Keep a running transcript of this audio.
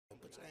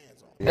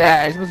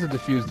Yeah, you're supposed to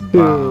defuse the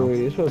bomb. Dude,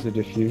 you're supposed to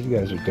defuse. You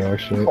guys are dog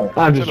shit.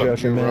 I'm just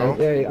joking, man.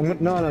 Hey,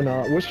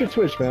 no. What's your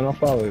Twitch, man? I'll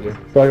follow you.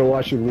 So I can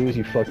watch you lose,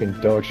 you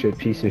fucking dog shit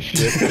piece of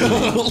shit.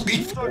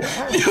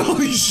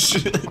 Holy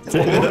shit.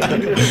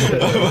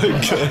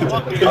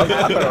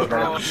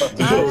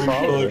 Oh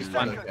my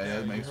god.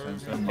 It makes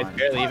sense. It's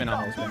barely even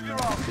on this one. Yeah.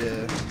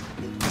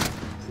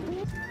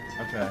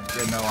 Okay.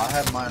 Yeah, no, I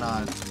have mine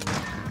on.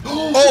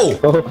 Oh!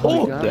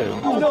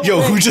 Oh,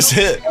 Yo, who just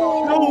hit?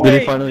 No Did way!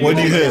 he finally What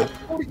did you hit?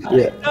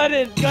 Yeah. Got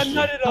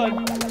nutted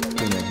on!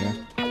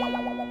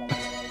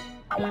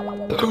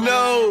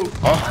 No!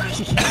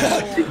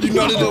 You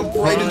nutted him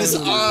right in his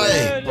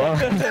eye!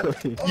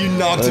 You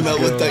knocked him out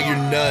with that, your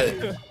nut.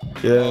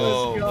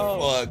 Yeah.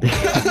 Oh, fuck.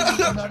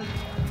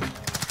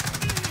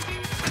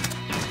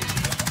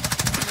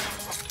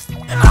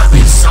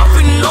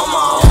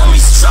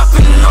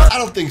 I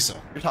don't think so.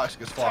 You're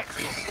toxic as fuck.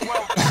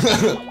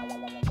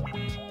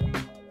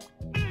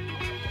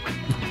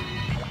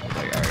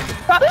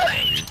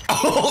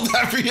 Oh,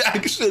 that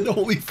reaction!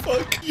 Holy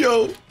fuck!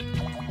 Yo!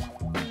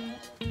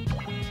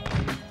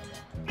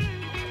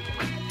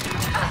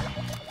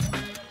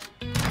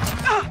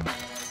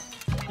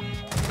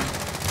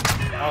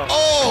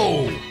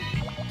 Oh!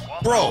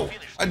 Bro,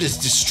 I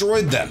just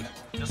destroyed them.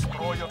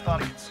 Destroy your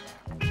targets.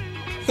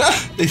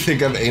 They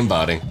think I'm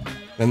aimbotting.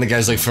 Then the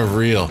guy's like, for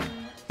real.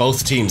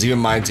 Both teams, even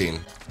my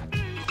team.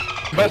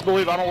 Best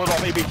believe I don't live on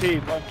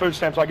EBT. On food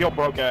stamps like your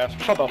broke ass.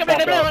 Shut the fuck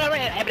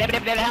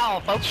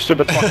up.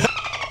 Stupid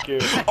fuck you.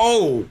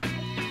 Oh!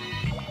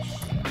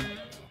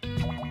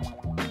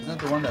 Isn't that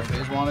the one that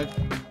FaZe wanted?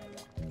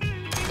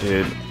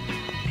 Dude.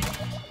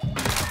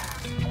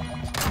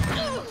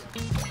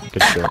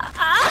 Good shit.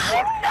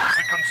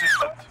 Be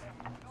consistent.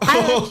 I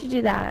let you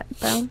do that,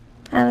 bro.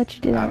 I let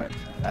you do that.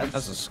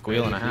 That's a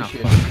squeal and a half.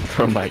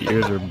 From my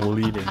ears are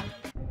bleeding.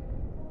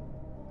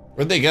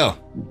 Where'd they go?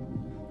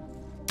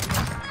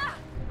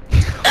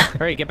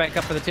 Hurry, get back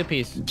up for the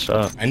two-piece. What's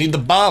up? I need the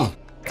bomb.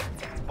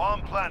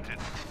 Bomb planted.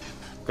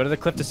 Go to the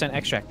cliff to send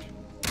extract.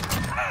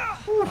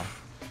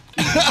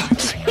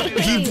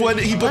 He put What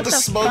the the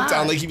smoke fuck?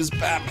 down like he was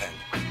Batman.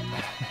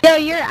 Yo,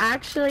 you're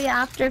actually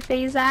after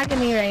FaZe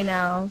Agony right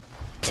now.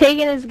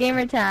 Taking his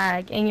gamer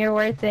tag, and you're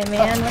worth it,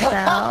 man. What the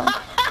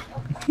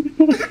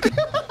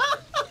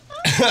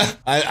hell?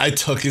 I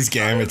took his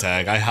gamer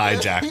tag. I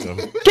hijacked him.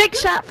 Trick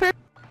shot for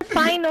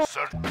final.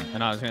 I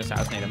know, I was gonna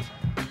assassinate him.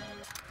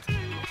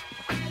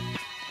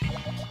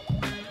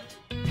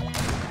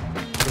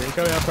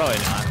 Probably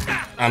not.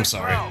 I'm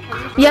sorry.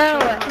 Yo,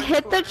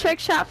 hit the trick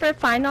shot for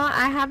final.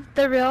 I have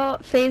the real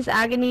FaZe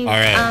Agony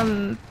Alright, I'll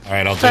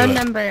do phone it.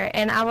 number,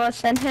 and I will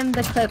send him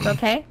the clip.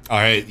 Okay?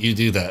 Alright, you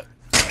do that.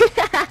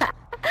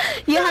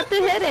 You have to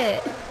hit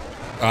it.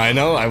 I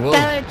know, I will.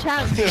 Tyler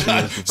Chap.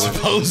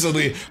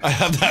 Supposedly, I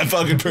have that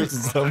fucking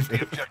person's number.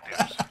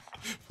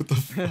 What the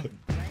fuck?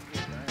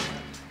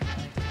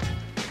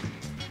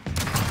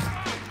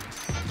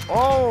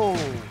 Oh!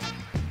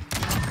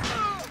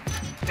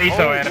 He's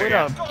so animated.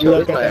 No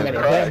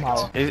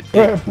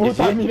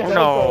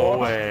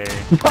way.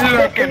 I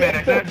don't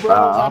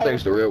think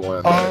it's the real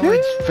one. Oh,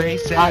 it's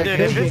face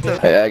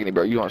Hey, Agony,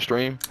 bro, you on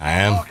stream? I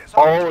am.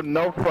 Oh,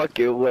 no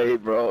fucking way,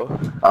 bro.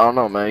 I don't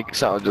know, man. You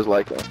sound just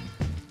like him.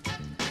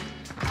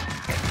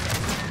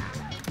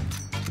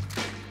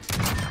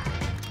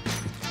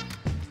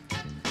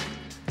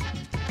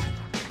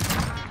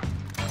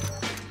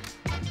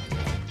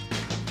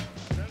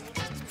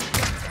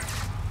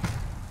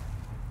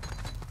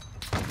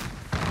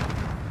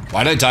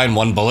 Why did I die in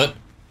one bullet?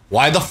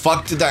 Why the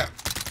fuck did that?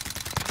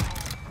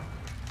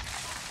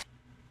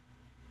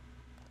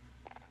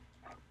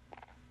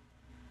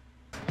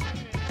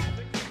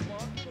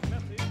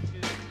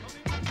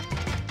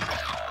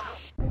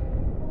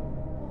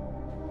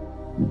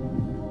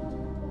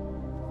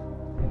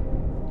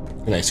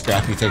 Good night,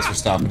 Scrappy. Thanks for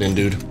stopping in,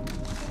 dude.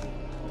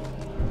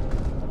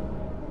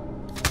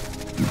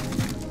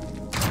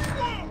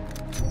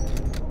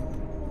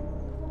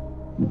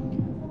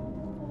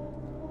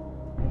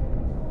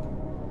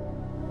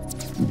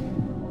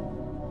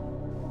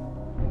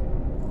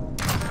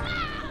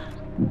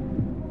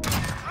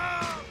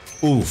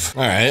 Oof.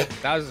 Alright.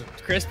 That was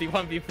crispy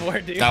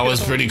 1v4, dude. That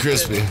was pretty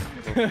crispy.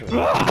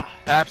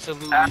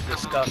 Absolutely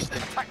disgusting.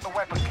 Attack the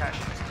weapon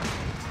caches.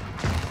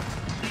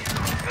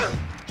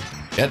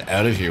 Get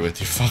out of here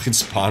with your fucking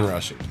spawn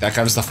rushing. That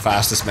guy was the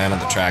fastest man on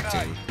the track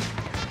team.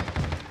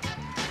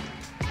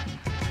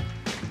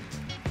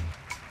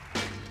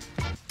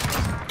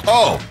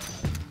 Oh!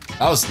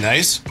 That was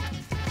nice.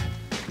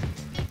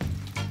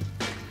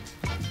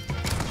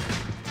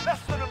 Less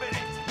than a minute.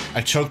 I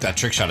choked that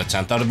trick shot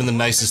attempt. That would have been the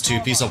nicest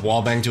two-piece of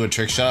wallbang to a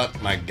trick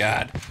shot. My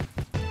god.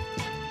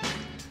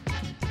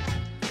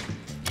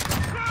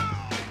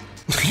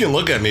 You can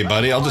look at me,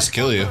 buddy. I'll just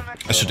kill you.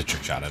 I should have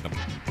trick shot at him.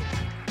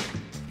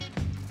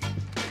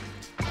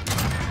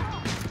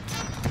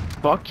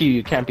 Fuck you,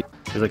 you can't be.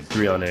 There's like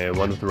 3 on A,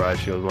 1 with the riot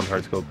shield, 1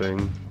 hard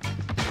scoping.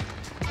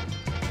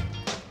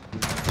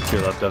 To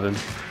your left, Evan.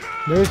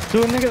 There's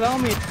 2 niggas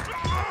on me.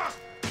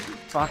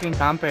 Fucking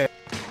camper.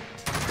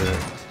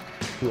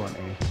 2 on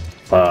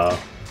A.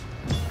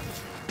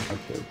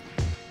 Okay.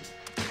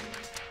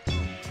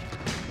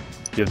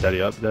 Give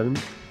Daddy up, Devin.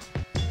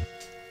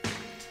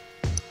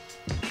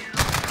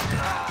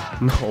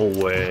 No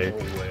way.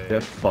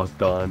 Get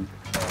fucked on.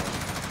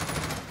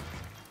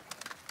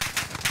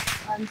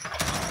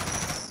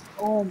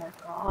 Oh my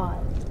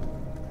god.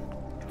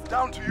 It's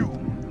down to you.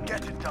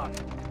 Get it done.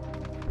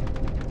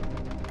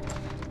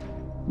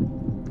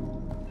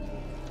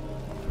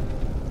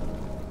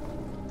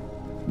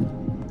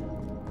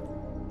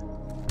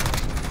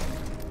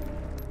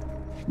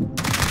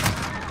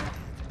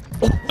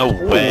 No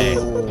way.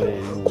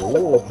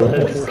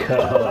 Let's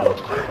go.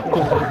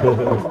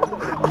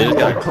 This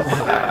guy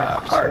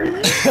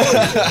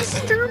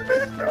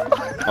stupid.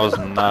 That was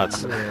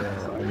nuts.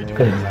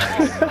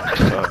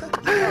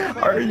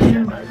 Are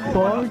you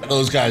fucked?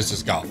 Those guys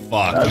just got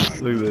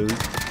fucked. Look at this.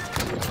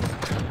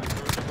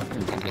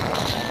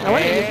 I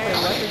want to use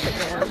my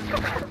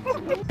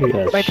weapons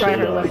again. By trying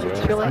her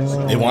weapons.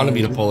 They wanted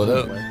me to pull it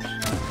out.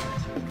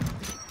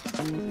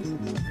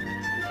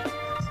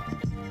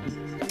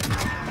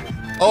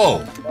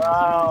 Oh!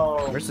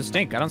 Wow. Where's the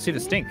stink? I don't see the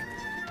stink.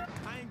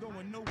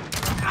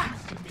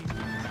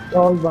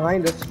 Oh, he's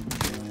behind us. I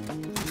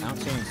don't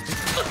see any stink.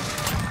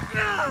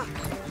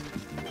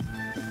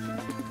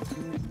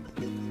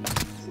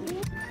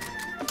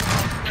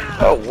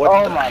 Oh,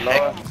 what my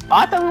lord.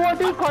 I thought we wanted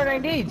to do corner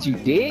dates, you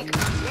dick.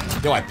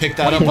 Yo, I picked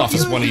that up off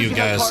as one of you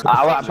guys.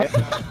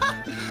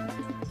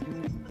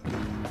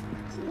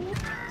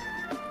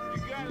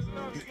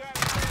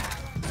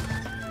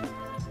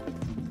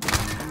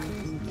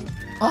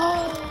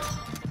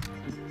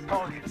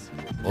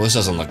 Well, this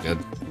doesn't look good.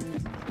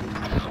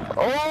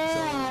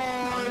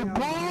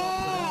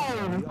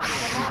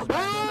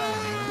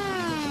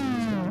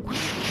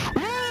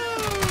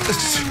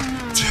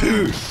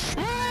 Dude.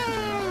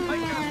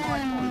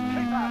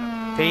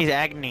 FaZe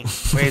Agony.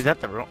 Wait, is that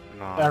the room?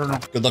 No. I don't know.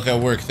 Good luck at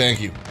work,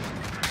 thank you.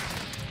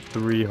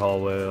 3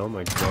 hallway. Oh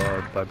my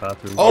god. By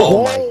bathroom.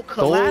 Oh my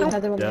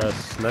Collateral.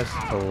 Yes, nice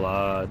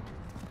collide.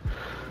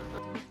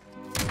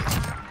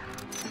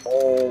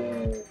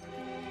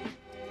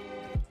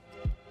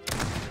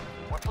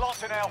 We're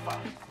plotting Alpha.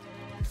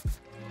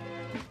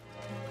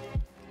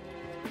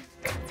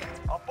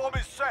 Our bomb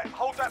is set.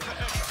 Hold that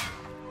position.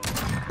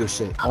 Good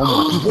shit.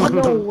 Oh my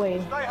No way.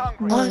 Stay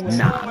hungry. No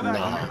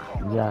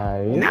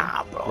way.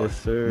 Nah, bro. Yes,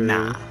 sir.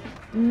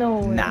 No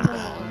way.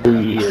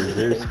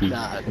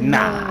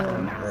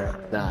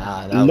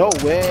 No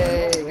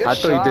way. Good I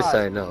thought he did shot.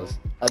 something else.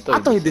 I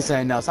thought he did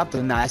something else. I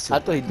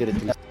thought he did a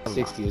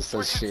 360 or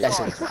some shit. That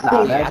shit.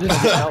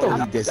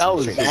 That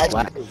was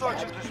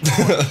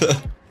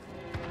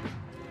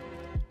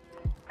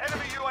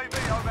Enemy UAV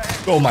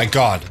overhead. Oh my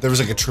god, there was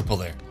like a triple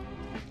there.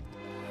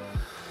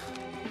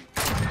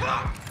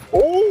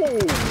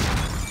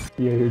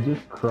 Yeah, you're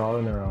just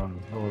crawling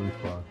around. Holy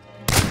fuck.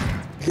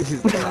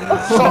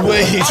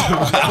 Wait,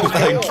 how did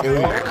I kill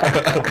you?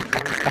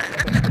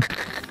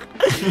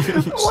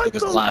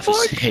 This laugh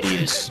is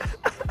hideous.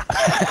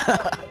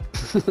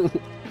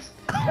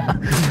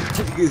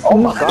 Oh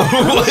my god.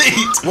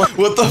 Wait,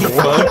 what the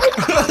fuck?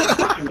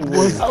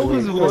 I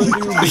was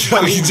wondering. Yo,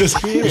 he just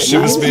shit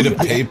was made of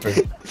paper.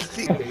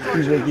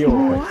 He's like, yo,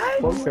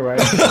 fuck the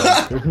right.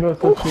 There's no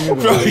such thing as a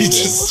Bro, he right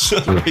just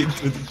shot right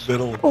through the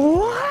middle.